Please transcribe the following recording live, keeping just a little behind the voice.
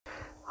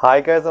Hi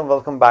guys and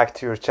welcome back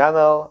to your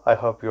channel. I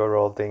hope you're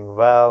all doing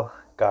well.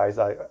 Guys,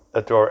 I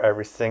adore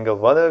every single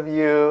one of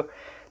you.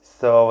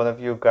 So one of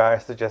you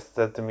guys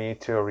suggested me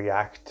to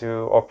react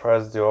to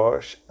Oprah's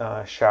duo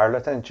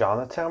Charlotte and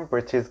Jonathan,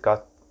 Britain's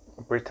Got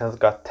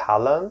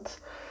Talent.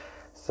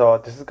 So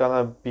this is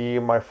gonna be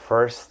my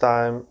first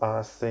time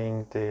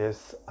seeing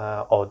this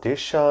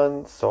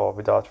audition. So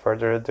without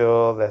further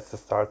ado, let's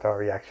start our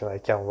reaction. I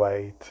can't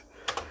wait.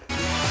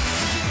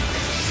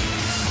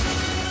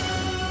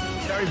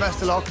 Very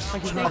best of luck.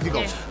 Thank you. Off you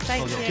go.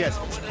 Thank you. Cheers.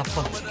 Have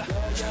fun.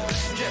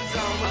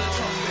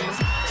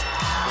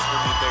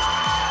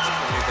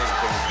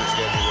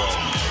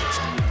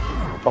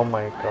 Oh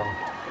my god.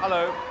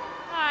 Hello.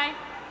 Hi.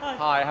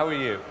 Hi, how are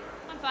you?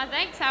 I'm fine,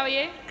 thanks. How are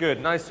you? Good,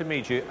 nice to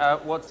meet you.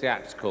 What's the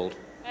act called?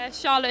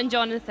 Charlotte and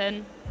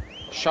Jonathan.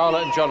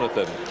 Charlotte and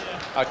Jonathan.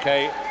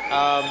 Okay.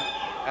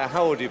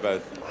 How old are you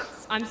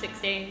both? I'm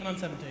 16. And I'm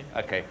 17.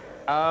 Okay.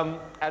 And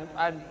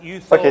you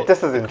thought Okay,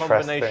 this is the interesting.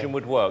 combination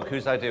would work.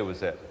 Whose idea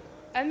was it?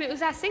 It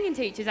was our singing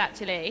teachers,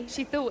 actually.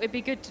 She thought it'd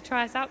be good to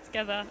try us out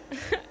together.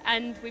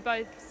 And we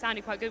both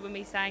sounded quite good when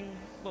we sang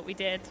what we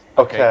did.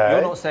 Okay.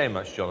 You're not saying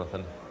much,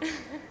 Jonathan.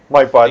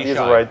 My body is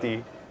shy?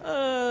 ready.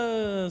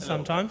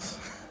 Sometimes.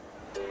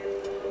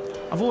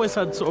 I've always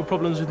had sort of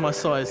problems with my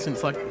size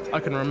since I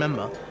can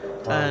remember.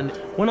 And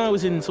when I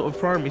was in sort of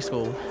primary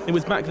school, it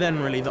was back then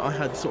really that I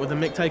had sort of the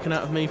mick taken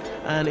out of me,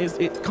 and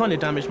it kind of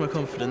damaged my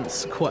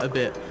confidence quite a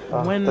bit.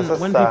 When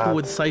people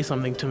would say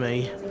something to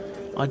me,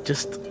 it'd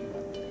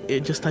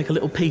just take a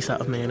little piece out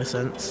of me in a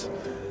sense.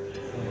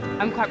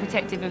 I'm quite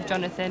protective of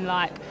Jonathan.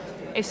 Like,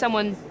 if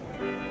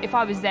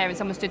I was there and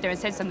someone stood there and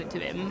said something to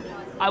him,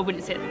 I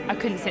couldn't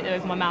sit there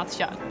with my mouth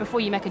shut.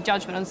 Before you make a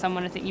judgment on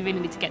someone, I think you really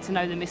need to get to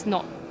know them. It's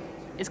not,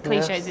 as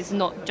cliche as it's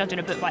not judging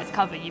a book by its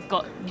cover. You've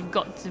got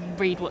to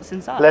read what's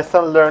inside.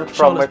 Lesson learned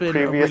from my Charlotte's been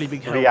previous a really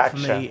big help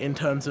reaction. for me in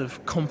terms of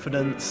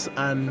confidence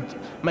and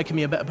making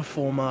me a better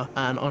performer,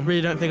 and I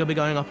really don't think I'd be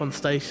going up on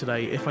stage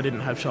today if I didn't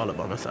have Charlotte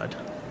by my side.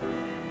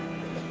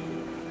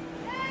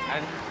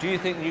 And do you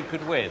think you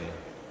could win?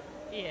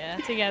 Yeah,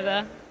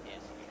 together.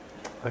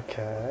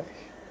 Okay.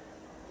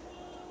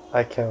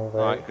 I can't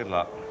wait. All right, good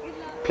luck.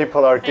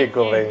 People are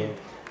giggling.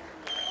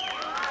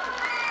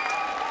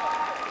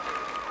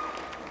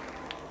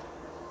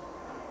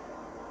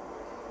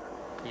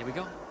 Here we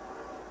go.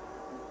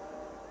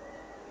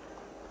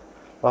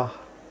 Oh.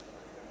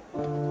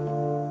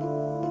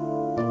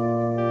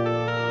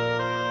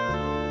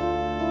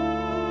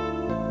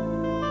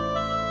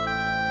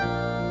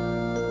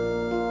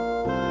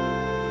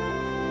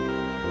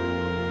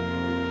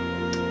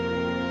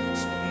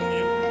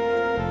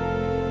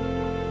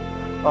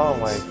 Oh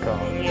my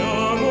god.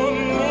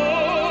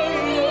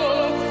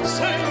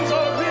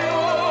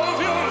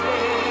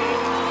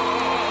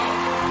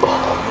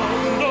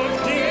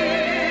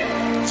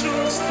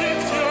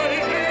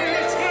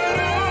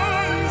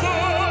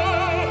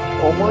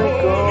 Oh my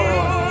god.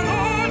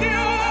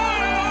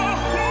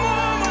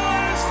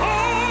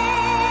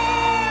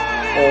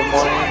 Oh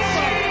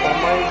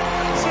my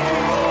god.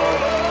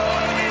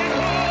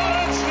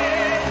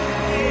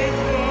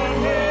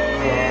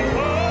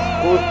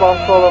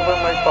 Goosebumps all over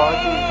my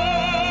body.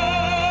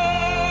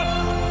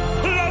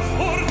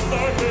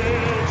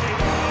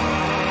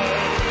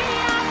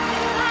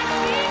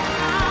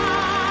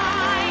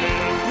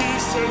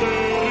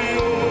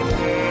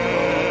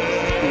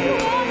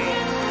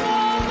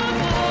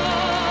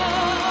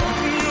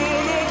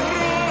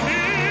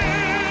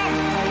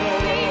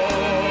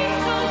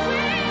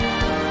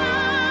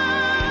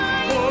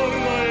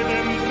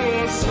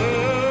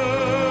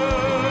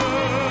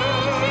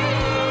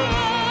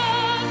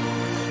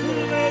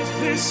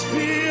 This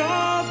be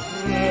our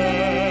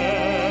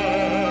prayer,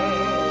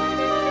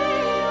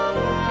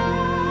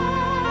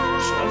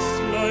 just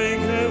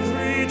like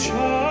every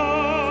child.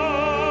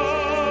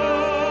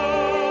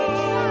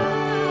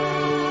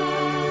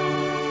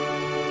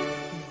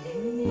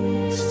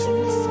 Needs to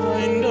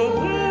find a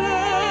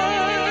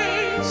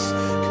place,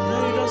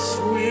 guide us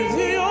with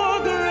your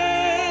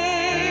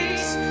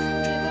grace,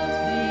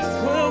 to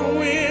the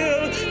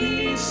will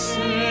be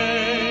saved.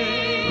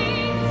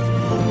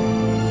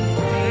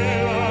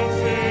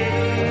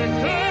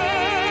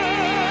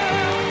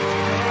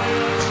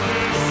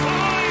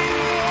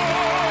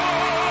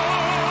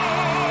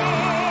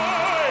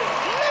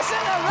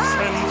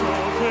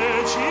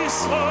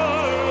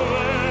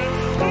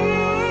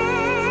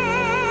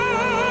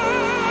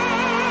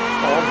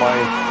 Oh my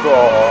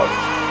god.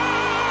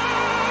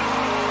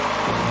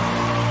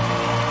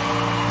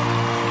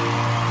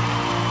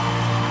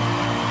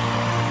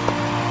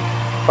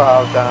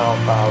 Bow down,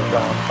 bow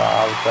down,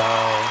 bow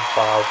down,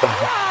 bow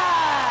down.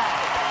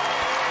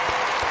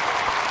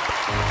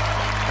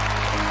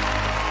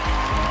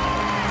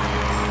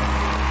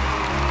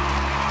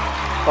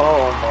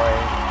 Oh my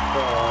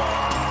god.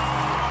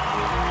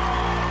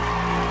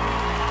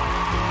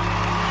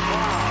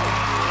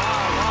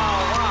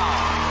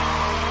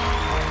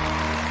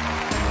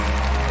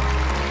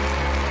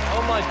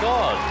 my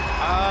God.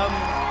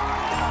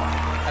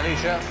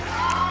 Alicia?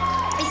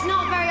 It's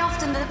not very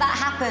often that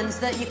happens. happens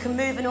that you can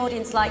move an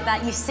audience like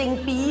that. You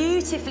sing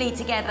beautifully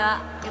together.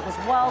 It was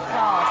world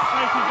class.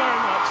 Thank you very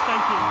much.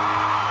 Thank you.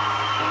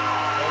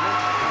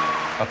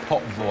 A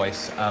pop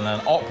voice and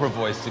an opera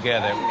voice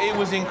together. It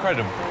was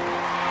incredible.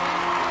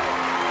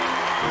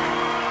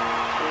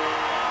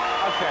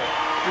 Okay,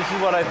 this is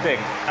what I think.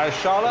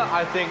 Charlotte,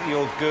 I think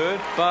you're good,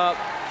 but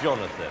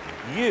Jonathan,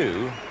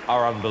 you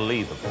are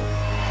unbelievable.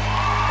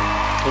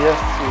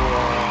 Yes, you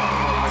are.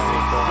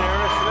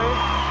 Seriously?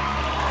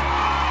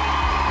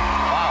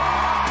 Wow.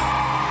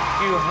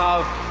 You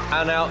have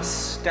an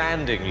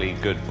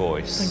outstandingly good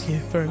voice. Thank you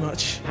very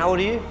much. How old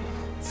are you?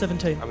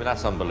 17. I mean,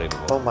 that's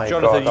unbelievable. Oh my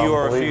Jonathan, God, you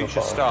are a unbelievable.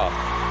 future star.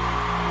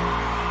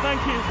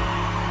 Thank you.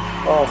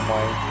 Oh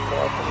my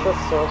God, this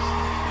is so...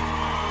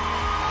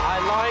 I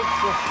like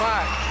the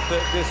fact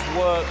that this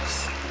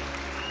works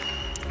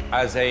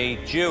as a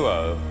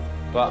duo,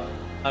 but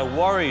I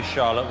worry,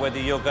 Charlotte, whether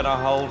you're going to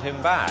hold him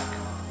back.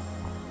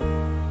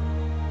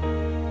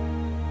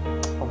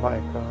 Oh my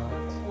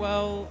God.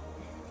 Well,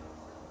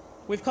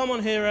 we've come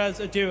on here as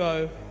a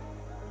duo,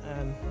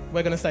 and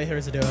we're going to stay here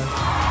as a duo.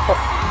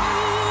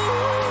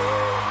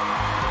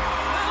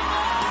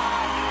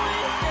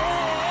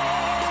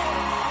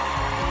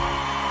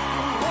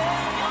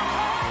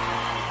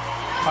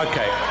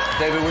 Okay,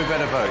 David, we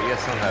better vote,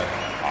 yes or no?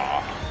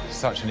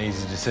 Such an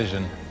easy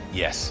decision.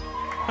 Yes.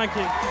 Thank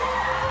you.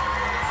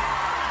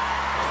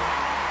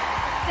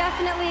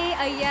 Definitely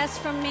a yes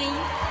from me.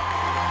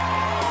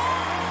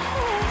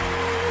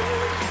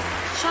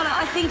 Charlotte,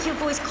 I think your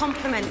voice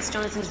complements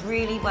Jonathan's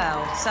really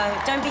well, so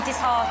don't be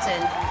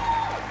disheartened.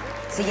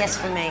 It's a yes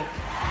from me.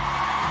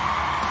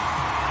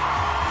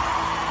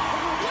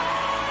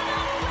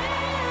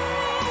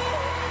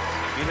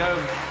 You know,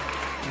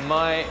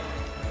 my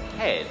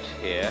head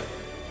here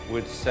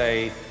would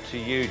say to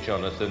you,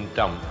 Jonathan,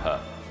 dump her.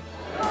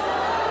 Oh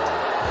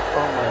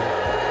my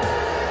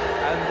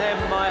God. And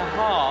then my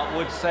heart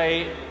would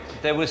say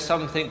there was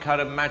something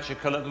kind of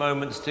magical at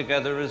moments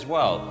together as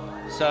well.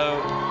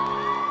 So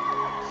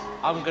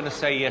I'm going to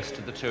say yes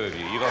to the two of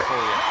you. You got 4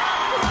 yes.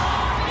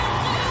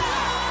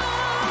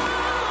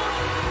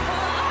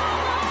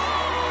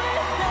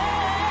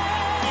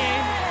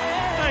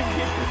 Thank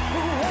you.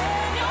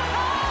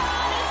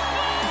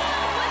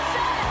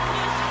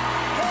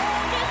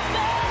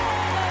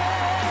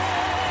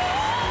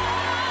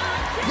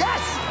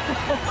 Yes!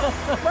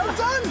 Well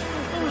done!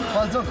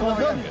 Well done, well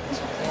done.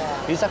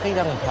 He's like a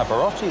young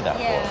Pavarotti, that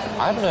boy.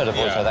 I haven't heard a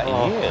voice like that in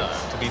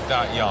years. To be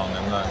that young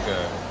and that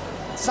good.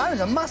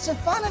 Simon's a massive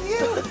fan of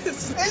you,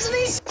 isn't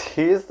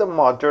he? He is the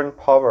modern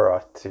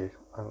Pavarotti.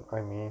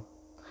 I mean,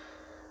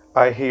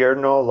 I hear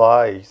no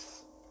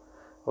lies.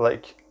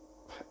 Like,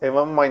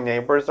 even my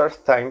neighbors are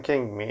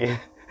thanking me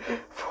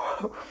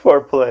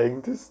for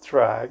playing this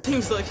track.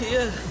 Seems like it,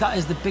 yeah. That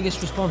is the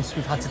biggest response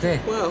we've had today.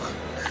 Well,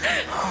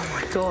 oh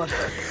my God.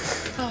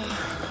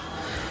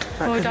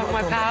 Well done,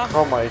 my pal.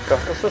 Oh my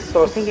God, this is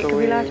so sweet. It could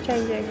be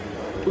life-changing.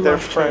 Their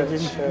life-changing.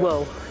 friendship.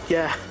 Well,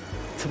 yeah,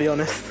 to be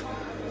honest.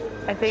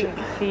 I think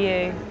for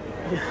you.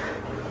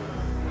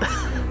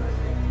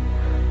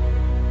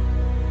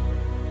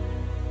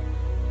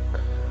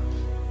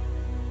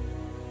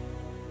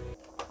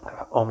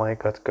 Oh my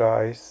God,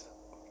 guys.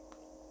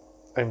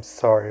 I'm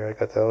sorry, I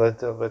got a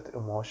little bit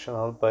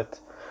emotional, but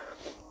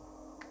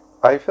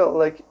I feel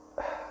like,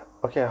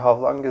 okay, how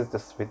long is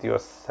this video?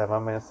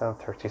 7 minutes and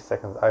 30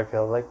 seconds. I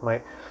feel like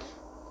my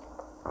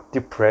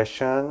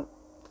depression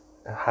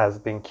has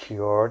been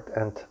cured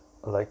and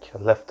like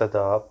lifted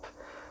up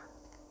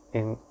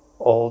in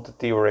all the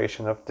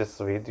duration of this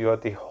video.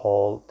 The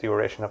whole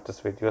duration of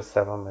this video,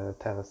 7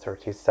 minutes and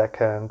 30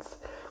 seconds.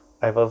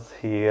 I was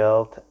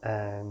healed,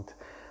 and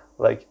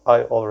like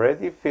I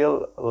already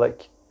feel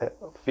like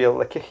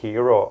a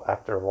hero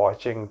after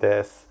watching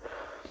this.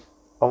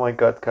 Oh my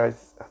God,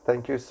 guys,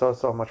 thank you so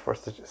much for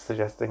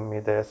suggesting me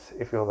this.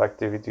 If you like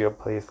the video,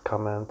 please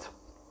comment,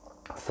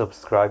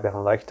 subscribe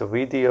and like the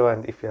video,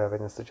 and if you have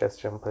any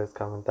suggestion, please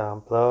comment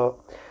down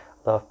below.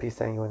 Love, peace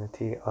and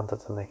unity. Until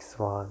the next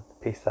one,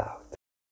 peace out.